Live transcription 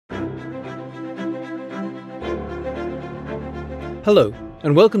Hello,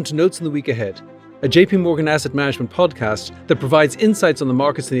 and welcome to Notes on the Week Ahead, a JP Morgan Asset Management podcast that provides insights on the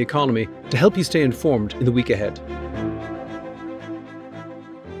markets and the economy to help you stay informed in the week ahead.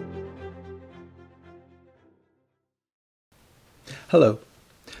 Hello,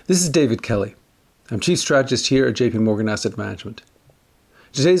 this is David Kelly. I'm Chief Strategist here at JP Morgan Asset Management.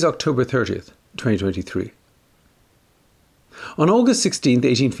 Today is October 30th, 2023. On August 16,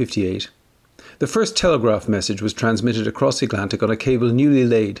 1858, the first telegraph message was transmitted across the Atlantic on a cable newly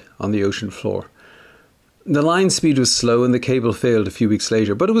laid on the ocean floor. The line speed was slow and the cable failed a few weeks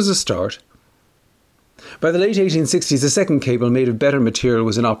later, but it was a start. By the late 1860s, a second cable made of better material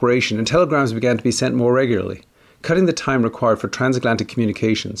was in operation and telegrams began to be sent more regularly, cutting the time required for transatlantic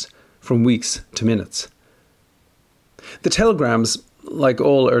communications from weeks to minutes. The telegrams, like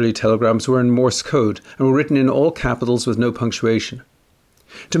all early telegrams, were in Morse code and were written in all capitals with no punctuation.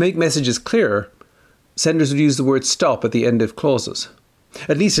 To make messages clearer, senders would use the word stop at the end of clauses.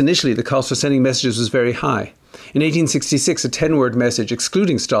 At least initially, the cost for sending messages was very high. In 1866, a 10-word message,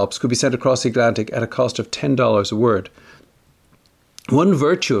 excluding stops, could be sent across the Atlantic at a cost of $10 a word. One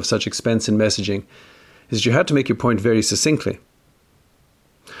virtue of such expense in messaging is that you had to make your point very succinctly.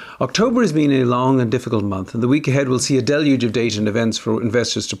 October has been a long and difficult month, and the week ahead will see a deluge of data and events for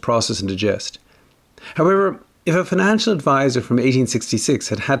investors to process and digest. However, if a financial advisor from 1866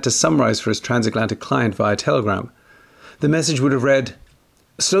 had had to summarize for his transatlantic client via telegram, the message would have read,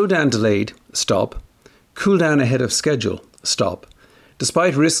 "Slowdown delayed, stop. Cooldown ahead of schedule, stop.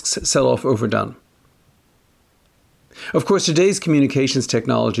 Despite risks, sell-off overdone." Of course, today's communications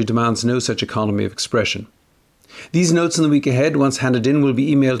technology demands no such economy of expression. These notes in the week ahead, once handed in, will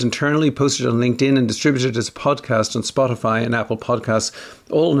be emailed internally, posted on LinkedIn and distributed as a podcast on Spotify and Apple Podcasts,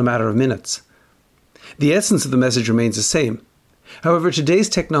 all in a matter of minutes. The essence of the message remains the same. However, today's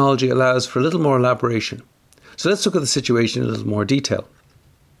technology allows for a little more elaboration. So let's look at the situation in a little more detail.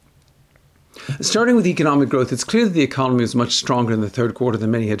 Starting with economic growth, it's clear that the economy was much stronger in the third quarter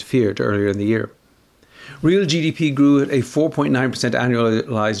than many had feared earlier in the year. Real GDP grew at a 4.9%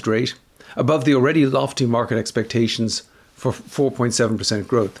 annualized rate, above the already lofty market expectations for 4.7%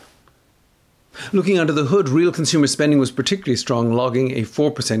 growth. Looking under the hood, real consumer spending was particularly strong, logging a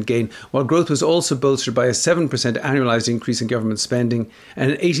 4% gain, while growth was also bolstered by a 7% annualized increase in government spending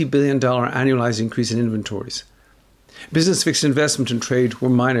and an $80 billion annualized increase in inventories. Business, fixed investment and trade were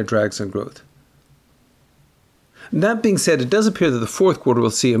minor drags on growth. That being said, it does appear that the fourth quarter will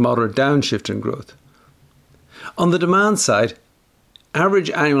see a moderate downshift in growth. On the demand side,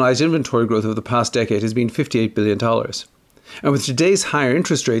 average annualized inventory growth over the past decade has been $58 billion. And with today's higher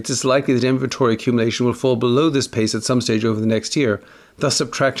interest rates, it's likely that inventory accumulation will fall below this pace at some stage over the next year, thus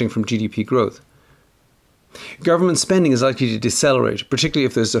subtracting from GDP growth. Government spending is likely to decelerate, particularly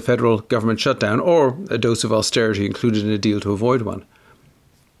if there's a federal government shutdown or a dose of austerity included in a deal to avoid one.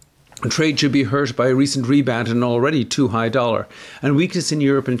 Trade should be hurt by a recent rebound in an already too high dollar, and weakness in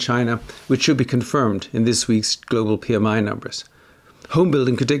Europe and China, which should be confirmed in this week's global PMI numbers. Home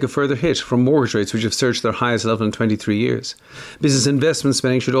building could take a further hit from mortgage rates, which have surged their highest level in 23 years. Business investment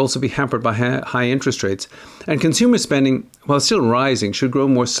spending should also be hampered by high interest rates. And consumer spending, while still rising, should grow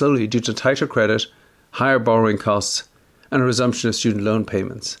more slowly due to tighter credit, higher borrowing costs, and a resumption of student loan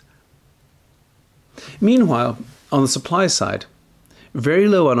payments. Meanwhile, on the supply side, very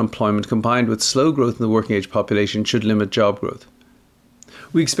low unemployment combined with slow growth in the working age population should limit job growth.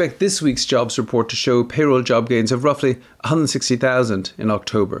 We expect this week's jobs report to show payroll job gains of roughly 160,000 in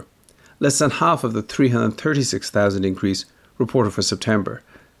October, less than half of the 336,000 increase reported for September.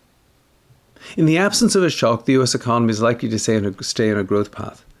 In the absence of a shock, the US economy is likely to stay on a growth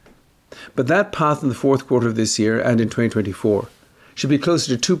path. But that path in the fourth quarter of this year and in 2024 should be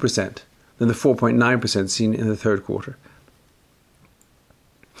closer to 2% than the 4.9% seen in the third quarter.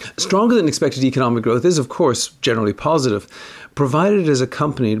 Stronger than expected economic growth is, of course, generally positive, provided it is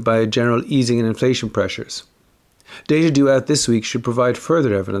accompanied by a general easing in inflation pressures. Data due out this week should provide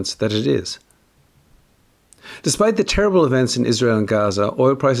further evidence that it is. Despite the terrible events in Israel and Gaza,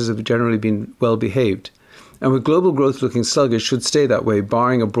 oil prices have generally been well behaved, and with global growth looking sluggish, should stay that way,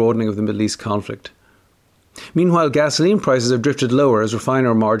 barring a broadening of the Middle East conflict. Meanwhile, gasoline prices have drifted lower as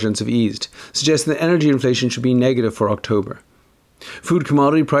refiner margins have eased, suggesting that energy inflation should be negative for October. Food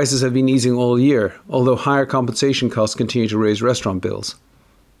commodity prices have been easing all year, although higher compensation costs continue to raise restaurant bills.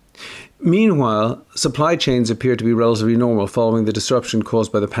 Meanwhile, supply chains appear to be relatively normal following the disruption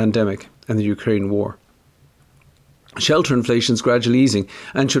caused by the pandemic and the Ukraine war. Shelter inflation is gradually easing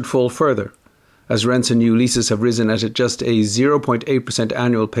and should fall further, as rents and new leases have risen at just a 0.8%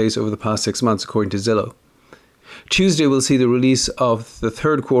 annual pace over the past 6 months, according to Zillow. Tuesday will see the release of the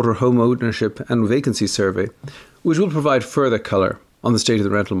third quarter home ownership and vacancy survey, which will provide further colour on the state of the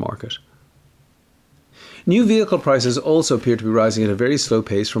rental market. New vehicle prices also appear to be rising at a very slow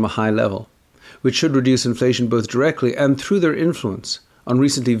pace from a high level, which should reduce inflation both directly and through their influence on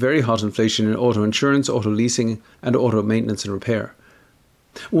recently very hot inflation in auto insurance, auto leasing and auto maintenance and repair.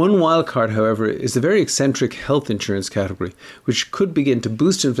 One wildcard, however, is the very eccentric health insurance category, which could begin to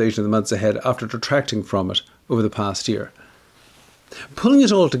boost inflation in the months ahead after detracting from it over the past year. Pulling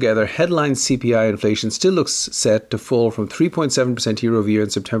it all together, headline CPI inflation still looks set to fall from 3.7% year over year in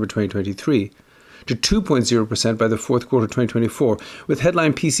September 2023 to 2.0% by the fourth quarter 2024, with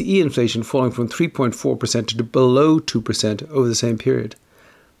headline PCE inflation falling from 3.4% to below 2% over the same period.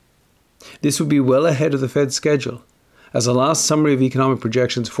 This would be well ahead of the Fed's schedule, as the last summary of economic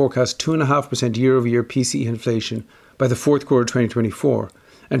projections forecast 2.5% year-over-year PCE inflation by the fourth quarter 2024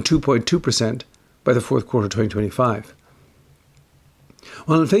 and 2.2% by the fourth quarter 2025.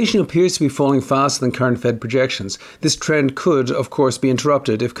 While inflation appears to be falling faster than current Fed projections, this trend could, of course, be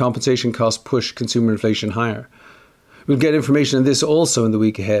interrupted if compensation costs push consumer inflation higher. We'll get information on this also in the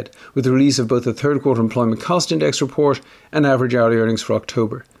week ahead, with the release of both the third quarter employment cost index report and average hourly earnings for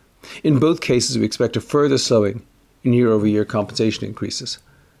October. In both cases, we expect a further slowing in year-over-year compensation increases.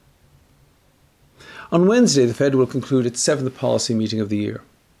 On Wednesday, the Fed will conclude its seventh policy meeting of the year.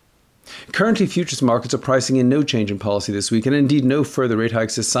 Currently, futures markets are pricing in no change in policy this week and indeed no further rate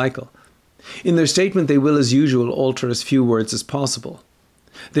hikes this cycle. In their statement, they will, as usual, alter as few words as possible.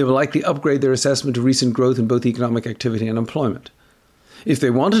 They will likely upgrade their assessment of recent growth in both economic activity and employment. If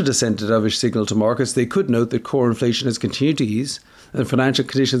they wanted to send a dovish signal to markets, they could note that core inflation has continued to ease and financial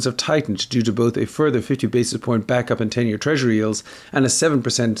conditions have tightened due to both a further 50 basis point backup in 10-year Treasury yields and a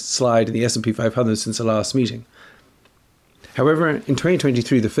 7% slide in the S&P 500 since the last meeting. However, in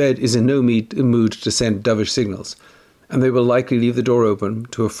 2023, the Fed is in no mood to send dovish signals, and they will likely leave the door open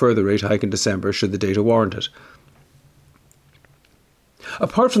to a further rate hike in December should the data warrant it.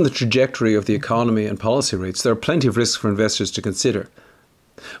 Apart from the trajectory of the economy and policy rates, there are plenty of risks for investors to consider.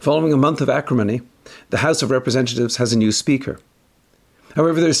 Following a month of acrimony, the House of Representatives has a new Speaker.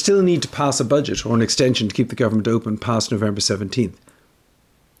 However, there is still a need to pass a budget or an extension to keep the government open past November 17th.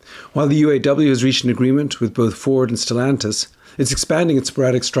 While the UAW has reached an agreement with both Ford and Stellantis, it's expanding its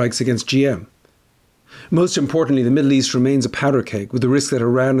sporadic strikes against GM. Most importantly, the Middle East remains a powder keg, with the risk that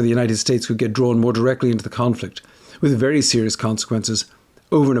Iran or the United States could get drawn more directly into the conflict, with very serious consequences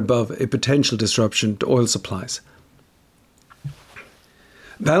over and above a potential disruption to oil supplies.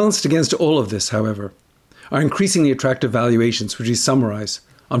 Balanced against all of this, however, are increasingly attractive valuations, which we summarise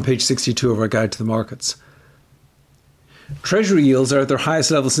on page 62 of our Guide to the Markets. Treasury yields are at their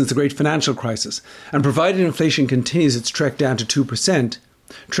highest level since the great financial crisis, and provided inflation continues its trek down to 2%,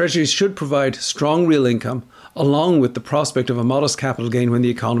 Treasuries should provide strong real income, along with the prospect of a modest capital gain when the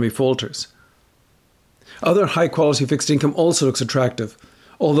economy falters. Other high-quality fixed income also looks attractive,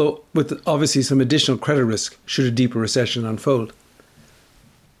 although with obviously some additional credit risk should a deeper recession unfold.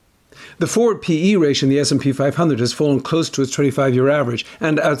 The forward PE ratio in the S&P 500 has fallen close to its 25-year average,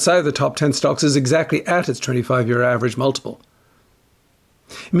 and outside of the top 10 stocks is exactly at its 25-year average multiple.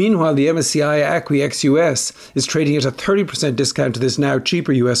 Meanwhile, the MSCI ACWI ex-US is trading at a 30% discount to this now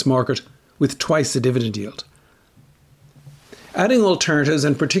cheaper US market, with twice the dividend yield. Adding alternatives,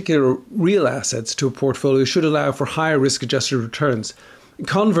 and particular real assets, to a portfolio should allow for higher risk-adjusted returns.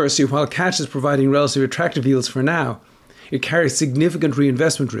 Conversely, while cash is providing relatively attractive yields for now, it carries significant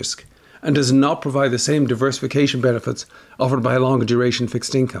reinvestment risk and does not provide the same diversification benefits offered by a longer duration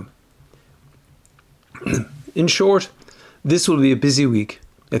fixed income. In short, this will be a busy week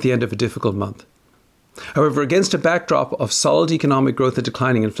at the end of a difficult month. However, against a backdrop of solid economic growth and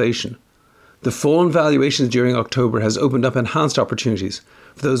declining inflation, the fall in valuations during October has opened up enhanced opportunities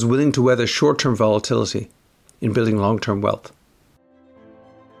for those willing to weather short-term volatility in building long-term wealth.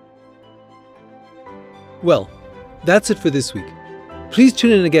 Well, that's it for this week. Please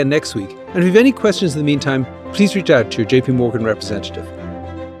tune in again next week, and if you have any questions in the meantime, please reach out to your JP Morgan representative.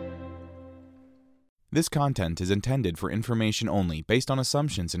 This content is intended for information only based on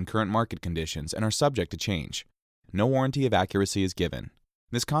assumptions and current market conditions and are subject to change. No warranty of accuracy is given.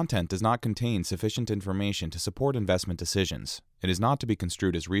 This content does not contain sufficient information to support investment decisions. It is not to be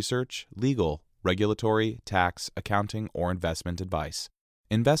construed as research, legal, regulatory, tax, accounting, or investment advice.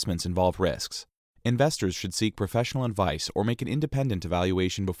 Investments involve risks. Investors should seek professional advice or make an independent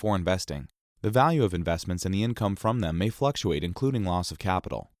evaluation before investing. The value of investments and the income from them may fluctuate, including loss of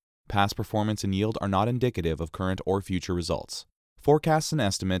capital. Past performance and yield are not indicative of current or future results. Forecasts and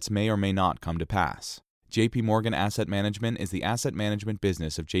estimates may or may not come to pass. JP Morgan Asset Management is the asset management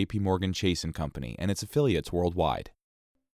business of JP Morgan Chase & Company and its affiliates worldwide.